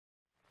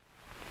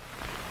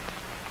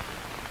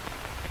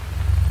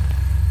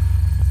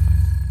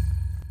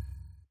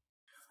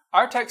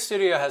Artec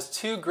Studio has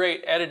two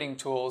great editing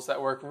tools that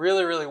work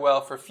really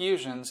well for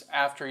fusions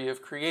after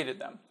you've created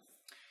them.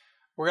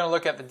 We're going to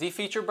look at the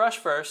Defeature brush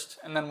first,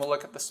 and then we'll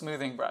look at the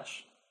smoothing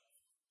brush.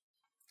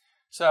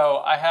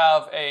 So I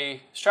have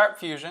a sharp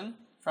fusion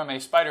from a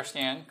spider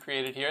scan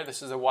created here.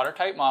 This is a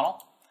watertight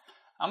model.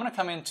 I'm going to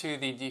come into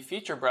the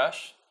Defeature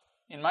brush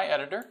in my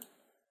editor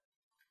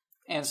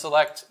and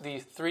select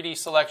the 3D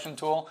selection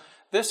tool.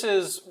 This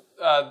is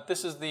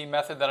the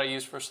method that I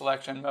use for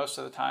selection most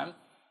of the time.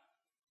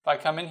 If I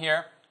come in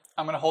here,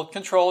 I'm going to hold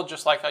Control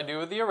just like I do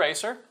with the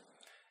eraser,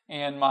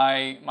 and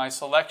my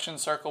selection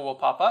circle will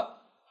pop up.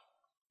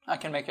 I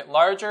can make it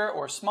larger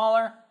or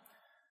smaller,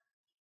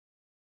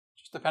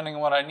 just depending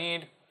on what I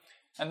need.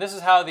 And this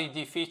is how the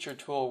Defeature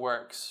tool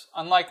works.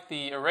 Unlike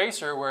the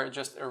eraser where it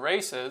just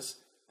erases,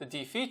 the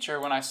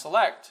Defeature, when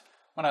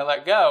I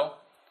let go,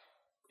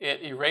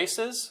 it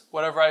erases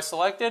whatever I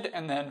selected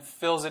and then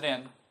fills it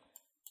in.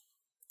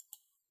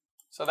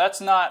 So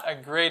that's not a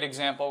great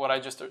example, what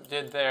I just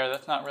did there.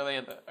 That's not really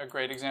a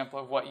great example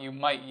of what you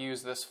might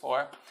use this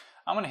for.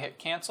 I'm going to hit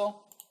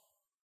cancel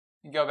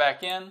and go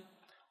back in.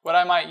 What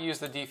I might use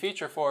the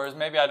Defeature for is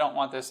maybe I don't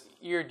want this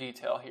ear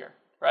detail here,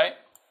 right?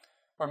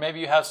 Or maybe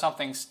you have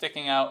something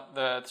sticking out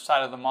the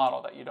side of the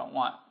model that you don't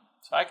want.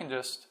 So I can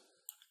just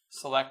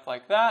select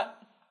like that,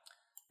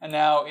 and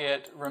now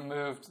it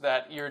removed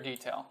that ear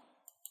detail.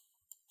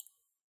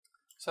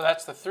 So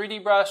that's the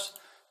 3D brush.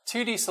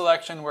 2D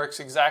selection works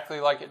exactly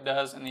like it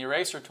does in the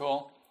eraser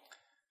tool.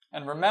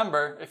 And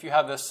remember, if you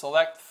have the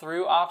select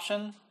through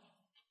option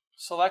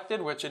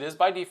selected, which it is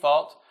by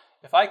default,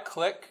 if I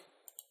click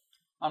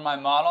on my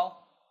model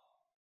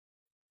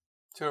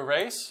to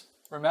erase,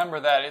 remember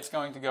that it's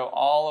going to go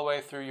all the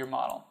way through your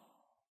model.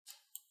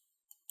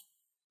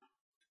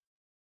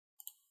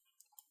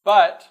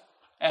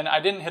 And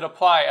I didn't hit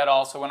apply at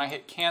all, so when I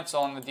hit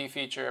cancel on the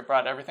Defeature, it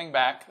brought everything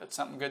back. That's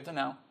something good to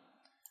know.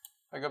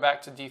 If I go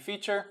back to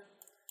Defeature,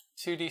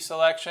 2D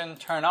selection,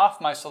 turn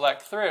off my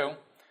select through,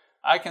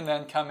 I can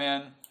then come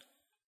in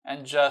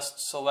and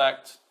just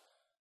select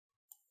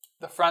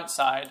the front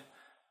side,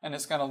 and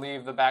it's going to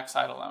leave the back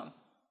side alone.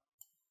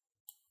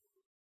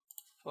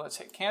 So let's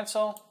hit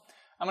cancel.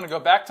 I'm going to go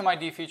back to my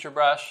Defeature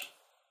brush,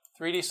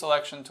 3D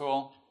selection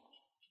tool,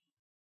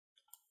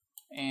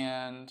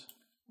 and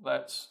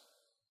let's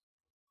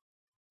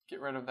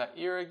get rid of that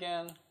ear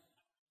again,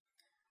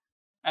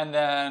 and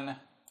then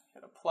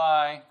hit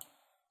apply.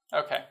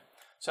 Okay.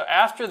 So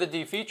after the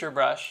Defeature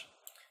brush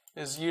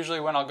is usually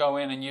when I'll go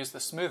in and use the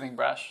smoothing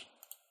brush.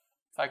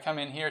 If I come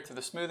in here to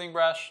the smoothing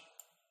brush,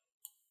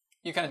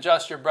 you can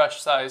adjust your brush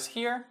size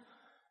here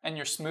and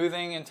your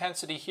smoothing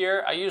intensity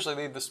here. I usually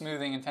leave the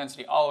smoothing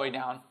intensity all the way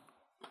down.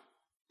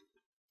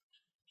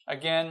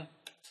 Again,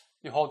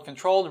 you hold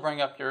Control to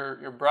bring up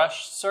your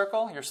brush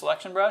circle, your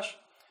selection brush,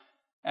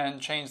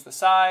 and change the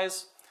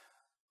size.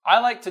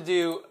 I like to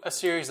do a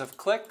series of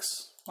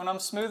clicks when I'm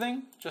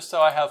smoothing, just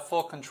so I have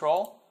full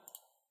control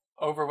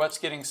over what's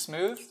getting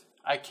smoothed.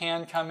 I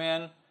can come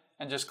in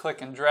and just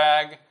click and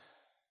drag,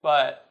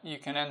 but you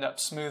can end up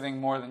smoothing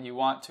more than you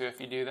want to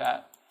if you do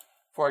that.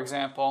 For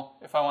example,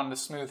 if I wanted to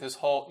smooth his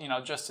whole,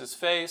 just his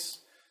face,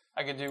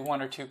 I could do 1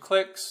 or 2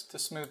 clicks to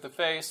smooth the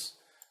face,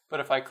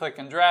 but if I click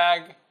and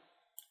drag,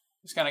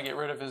 it's going to get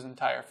rid of his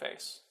entire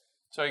face.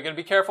 So you got to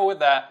be careful with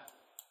that,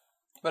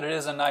 but it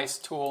is a nice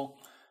tool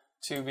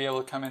to be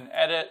able to come in and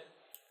edit,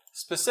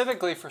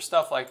 specifically for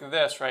stuff like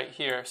this right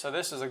here. So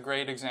this is a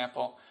great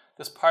example.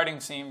 This parting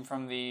seam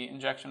from the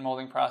injection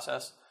molding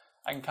process.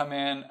 I can come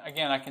in,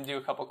 again, I can do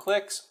a couple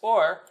clicks,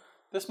 or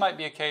this might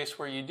be a case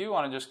where you do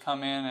want to just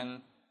come in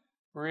and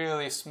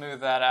really smooth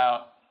that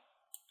out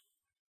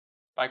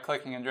by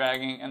clicking and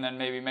dragging, and then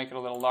maybe make it a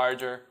little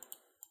larger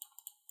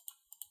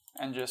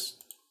and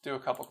just do a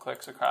couple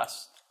clicks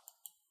across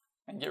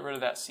and get rid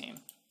of that seam.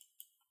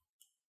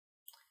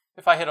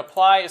 If I hit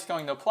apply, it's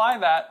going to apply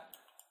that,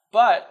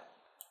 but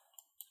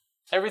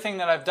everything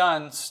that I've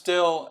done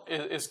still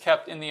is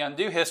kept in the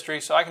undo history,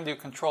 so I can do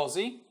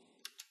Control-Z,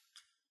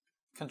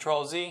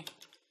 Control-Z,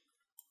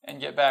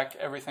 and get back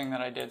everything that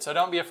I did. So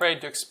don't be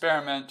afraid to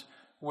experiment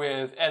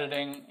with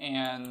editing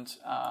and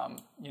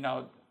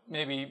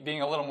maybe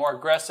being a little more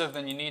aggressive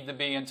than you need to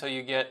be until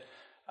you get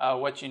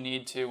what you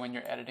need to when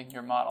you're editing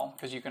your model,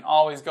 because you can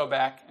always go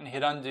back and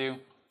hit undo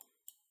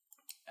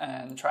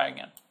and try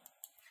again.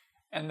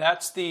 And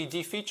that's the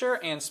Defeature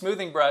and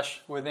smoothing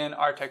brush within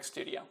Artec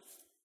Studio.